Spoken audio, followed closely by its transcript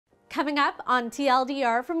Coming up on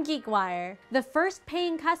TLDR from GeekWire, the first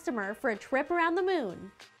paying customer for a trip around the moon,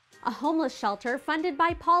 a homeless shelter funded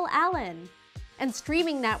by Paul Allen, and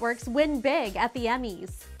streaming networks win big at the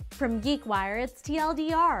Emmys. From GeekWire, it's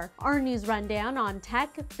TLDR, our news rundown on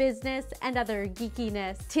tech, business, and other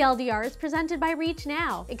geekiness. TLDR is presented by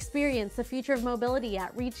ReachNow. Experience the future of mobility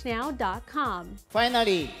at reachnow.com.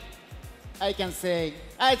 Finally, I can say,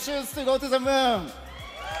 I choose to go to the moon!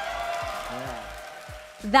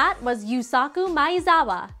 That was Yusaku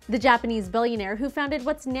Maezawa, the Japanese billionaire who founded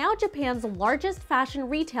what's now Japan's largest fashion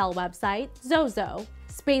retail website, Zozo.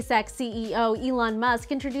 SpaceX CEO Elon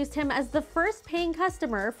Musk introduced him as the first paying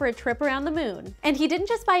customer for a trip around the moon. And he didn't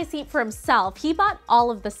just buy a seat for himself, he bought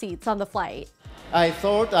all of the seats on the flight. I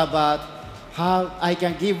thought about how I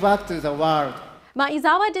can give back to the world.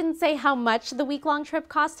 Maezawa didn't say how much the week-long trip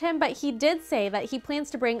cost him, but he did say that he plans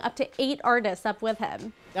to bring up to 8 artists up with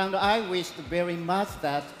him. And I wished very much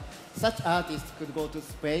that such artists could go to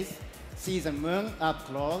space, see the moon up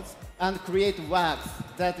close, and create works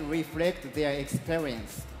that reflect their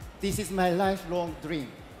experience. This is my lifelong dream.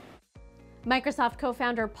 Microsoft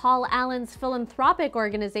co-founder Paul Allen's philanthropic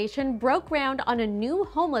organization broke ground on a new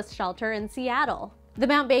homeless shelter in Seattle. The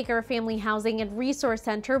Mount Baker Family Housing and Resource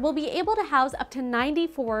Center will be able to house up to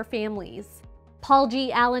 94 families. Paul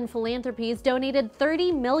G. Allen Philanthropies donated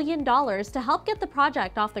 $30 million to help get the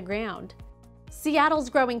project off the ground. Seattle's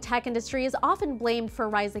growing tech industry is often blamed for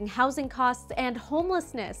rising housing costs and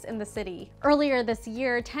homelessness in the city. Earlier this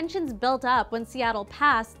year, tensions built up when Seattle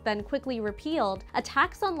passed, then quickly repealed, a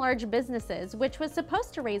tax on large businesses, which was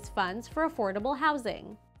supposed to raise funds for affordable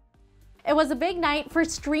housing. It was a big night for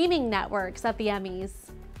streaming networks at the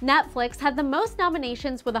Emmys. Netflix had the most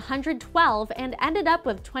nominations with 112 and ended up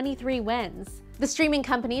with 23 wins. The streaming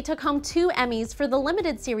company took home 2 Emmys for the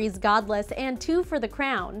limited series Godless and 2 for The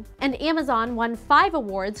Crown. And Amazon won 5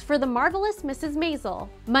 awards for The Marvelous Mrs. Maisel.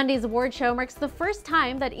 Monday's award show marks the first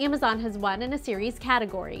time that Amazon has won in a series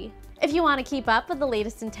category. If you want to keep up with the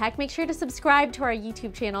latest in tech, make sure to subscribe to our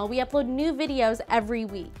YouTube channel. We upload new videos every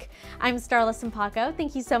week. I'm Starla Sampako.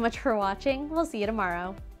 Thank you so much for watching. We'll see you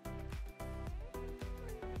tomorrow.